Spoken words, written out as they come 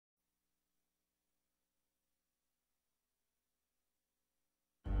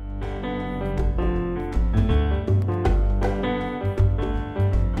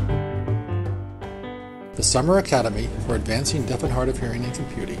The Summer Academy for Advancing Deaf and Hard of Hearing in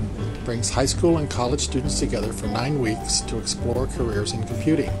Computing brings high school and college students together for 9 weeks to explore careers in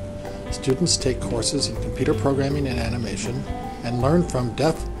computing. Students take courses in computer programming and animation and learn from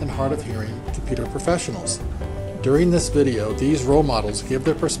deaf and hard of hearing computer professionals. During this video, these role models give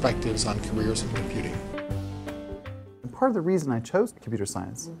their perspectives on careers in computing. Part of the reason I chose computer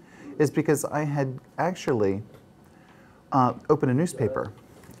science is because I had actually opened a newspaper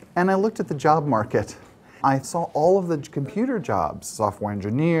and I looked at the job market. I saw all of the computer jobs, software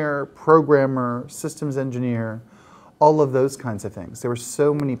engineer, programmer, systems engineer, all of those kinds of things. There were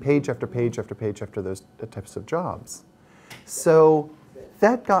so many page after page after page after those types of jobs. So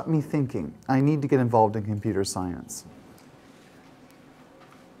that got me thinking, I need to get involved in computer science.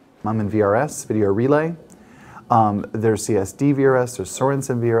 I'm in VRS, Video Relay. There's CSD VRS, there's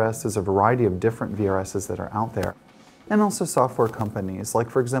Sorensen VRS, there's a variety of different VRSs that are out there. And also software companies, like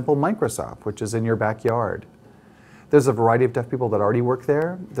for example Microsoft, which is in your backyard. There's a variety of deaf people that already work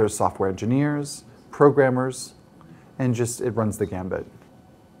there. There's software engineers, programmers, and just it runs the gambit.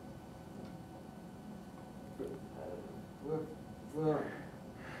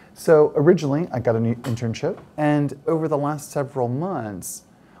 So originally I got an internship, and over the last several months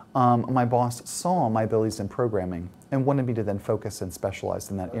my boss saw my abilities in programming and wanted me to then focus and specialize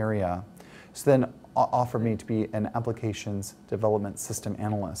in that area. So then offered me to be an applications development system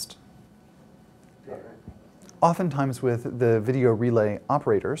analyst. Oftentimes with the video relay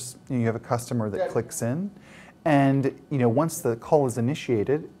operators, you have a customer that clicks in, and once the call is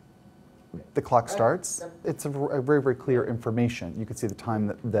initiated, the clock starts. It's a very, very clear information. You can see the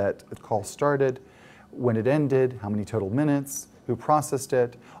time that the call started, when it ended, how many total minutes, who processed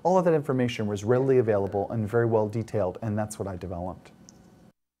it. All of that information was readily available and very well detailed, and that's what I developed.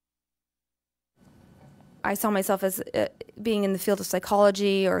 I saw myself as being in the field of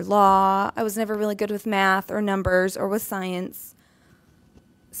psychology or law. I was never really good with math or numbers or with science.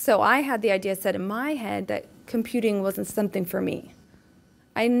 So I had the idea set in my head that computing wasn't something for me.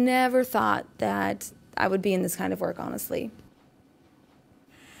 I never thought that I would be in this kind of work, honestly.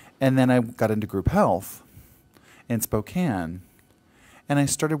 And then I got into group health in Spokane, and I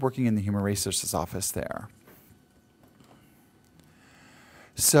started working in the Human Resources office there.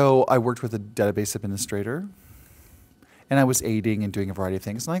 So I worked with a database administrator, and I was aiding and doing a variety of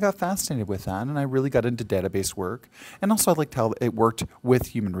things, and I got fascinated with that, and I really got into database work. And also I liked how it worked with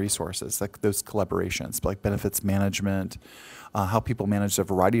human resources, like those collaborations, like benefits management, how people manage a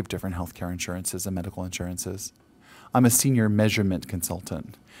variety of different healthcare insurances and medical insurances. I'm a senior measurement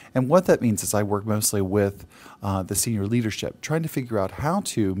consultant, and what that means is I work mostly with the senior leadership, trying to figure out how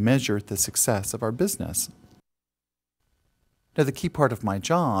to measure the success of our business. Now, the key part of my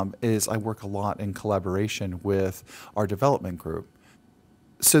job is I work a lot in collaboration with our development group.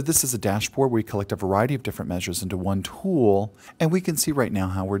 So this is a dashboard where we collect a variety of different measures into one tool, and we can see right now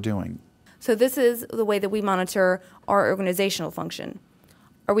how we're doing. So this is the way that we monitor our organizational function.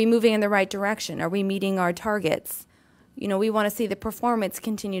 Are we moving in the right direction? Are we meeting our targets? We want to see the performance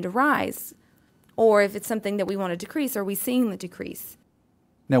continue to rise. Or if it's something that we want to decrease, are we seeing the decrease?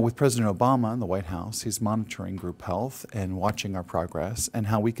 Now, with President Obama in the White House, he's monitoring group health and watching our progress and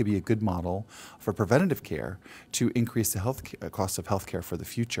how we could be a good model for preventative care to increase the cost of health care for the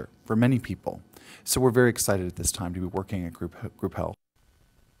future for many people. So we're very excited at this time to be working at group health.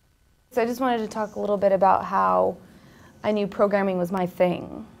 So I just wanted to talk a little bit about how I knew programming was my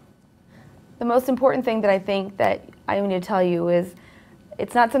thing. The most important thing that I think that I need to tell you is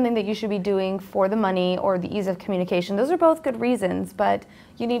it's not something that you should be doing for the money or the ease of communication. Those are both good reasons, but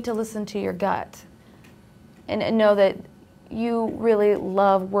you need to listen to your gut and know that you really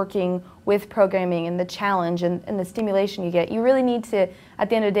love working with programming and the challenge and the stimulation you get. You really need to, at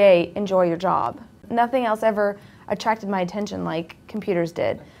the end of the day, enjoy your job. Nothing else ever attracted my attention like computers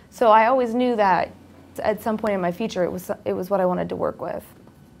did. So I always knew that at some point in my future it was what I wanted to work with.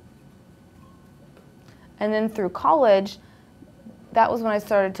 And then through college, that was when I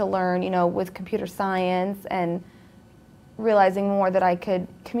started to learn, with computer science and realizing more that I could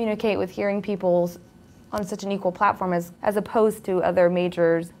communicate with hearing people on such an equal platform as opposed to other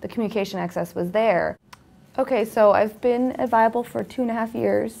majors. The communication access was there. Okay, so I've been at Viable for 2.5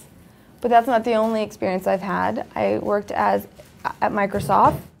 years, but that's not the only experience I've had. I worked at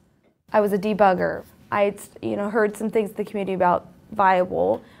Microsoft. I was a debugger. I heard some things in the community about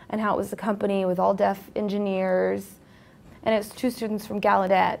Viable and how it was a company with all deaf engineers. And it's 2 students from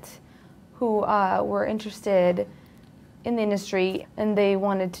Gallaudet who were interested in the industry, and they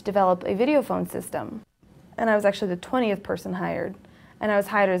wanted to develop a video phone system. And I was actually the 20th person hired, and I was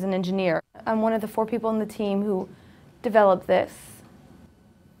hired as an engineer. I'm one of the 4 people on the team who developed this.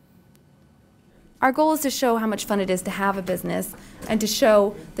 Our goal is to show how much fun it is to have a business and to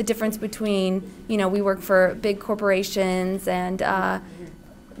show the difference between, we work for big corporations and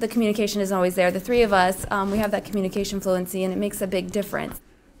the communication isn't always there. The three of us, we have that communication fluency and it makes a big difference.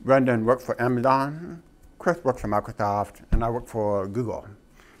 Brendan works for Amazon, Chris works for Microsoft, and I work for Google.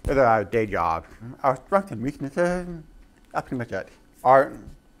 Those are our day jobs. Our strengths and weaknesses, that's pretty much it.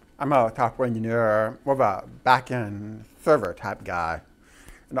 I'm a software engineer, more of a back-end server type guy.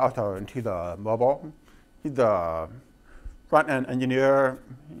 And also into the mobile. He's the front-end engineer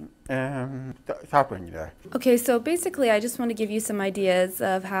and software engineer. Okay, so basically I just want to give you some ideas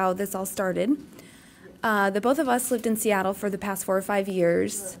of how this all started. The both of us lived in Seattle for the past 4 or 5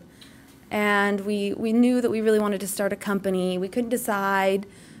 years. And we knew that we really wanted to start a company. We couldn't decide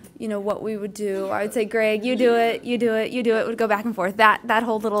what we would do. I would say, Greg, you do it, you do it, you do it. We'd go back and forth. That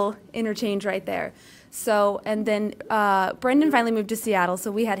whole little interchange right there. So, and then Brendan finally moved to Seattle,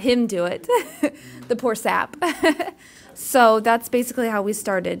 so we had him do it, the poor sap. So that's basically how we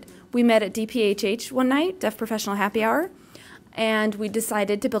started. We met at DPHH one night, Deaf Professional Happy Hour, and we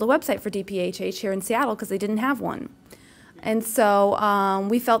decided to build a website for DPHH here in Seattle because they didn't have one. And so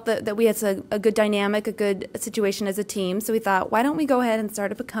we felt that we had a good dynamic, a good situation as a team, so we thought, why don't we go ahead and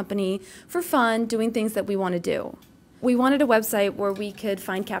start up a company for fun, doing things that we want to do. We wanted a website where we could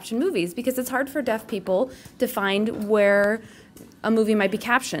find captioned movies because it's hard for deaf people to find where a movie might be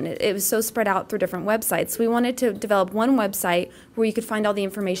captioned. It was so spread out through different websites. We wanted to develop one website where you could find all the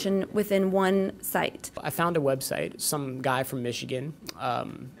information within one site. I found a website. Some guy from Michigan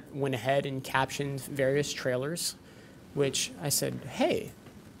went ahead and captioned various trailers, which I said, hey,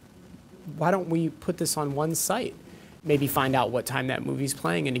 why don't we put this on one site? Maybe find out what time that movie's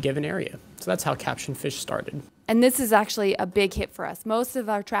playing in a given area. So that's how Caption Fish started. And this is actually a big hit for us. Most of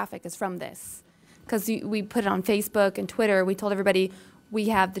our traffic is from this because we put it on Facebook and Twitter. We told everybody we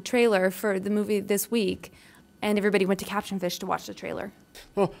have the trailer for the movie this week, and everybody went to Caption Fish to watch the trailer.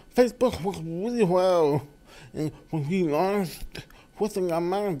 So Facebook worked really well. And when we launched, within a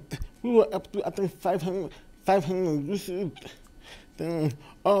month, we were up to, I think, 500 users. Then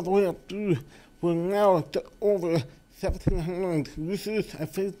all the way up to, we're now to over 1,700 users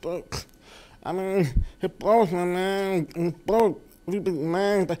at Facebook. I mean, it blows my mind, and it blows everybody's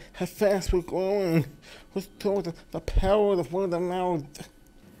mind by how fast we're growing. We're told the power of word of mouth.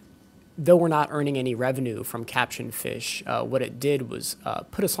 Though we're not earning any revenue from Caption Fish, what it did was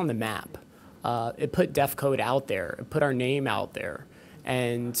put us on the map. It put Deaf Code out there. It put our name out there.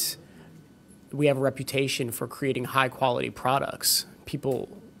 And we have a reputation for creating high-quality products. People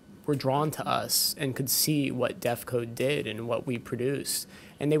were drawn to us and could see what Deaf Code did and what we produced.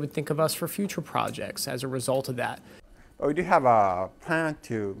 And they would think of us for future projects as a result of that. But we do have a plan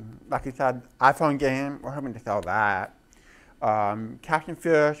to, like you said, iPhone game, we're hoping to sell that. Caption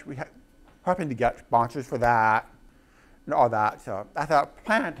Fish, we're hoping to get sponsors for that and all that. So that's our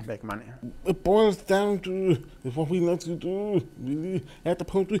plan to make money. It boils down to what we love to do, really, as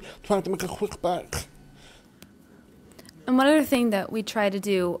opposed to trying to make a quick buck. And one other thing that we try to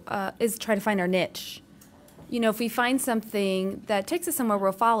do is try to find our niche. If we find something that takes us somewhere,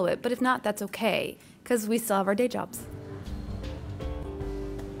 we'll follow it. But if not, that's okay, because we still have our day jobs.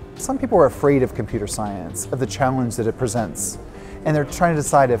 Some people are afraid of computer science, of the challenge that it presents. And they're trying to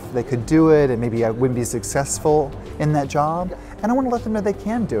decide if they could do it and maybe I wouldn't be successful in that job. And I want to let them know they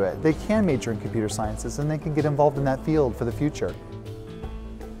can do it. They can major in computer sciences and they can get involved in that field for the future.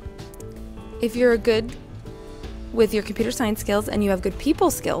 If you're good with your computer science skills and you have good people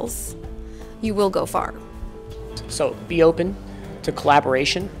skills, you will go far. So be open to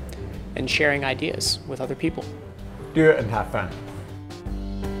collaboration and sharing ideas with other people. Do it and have fun.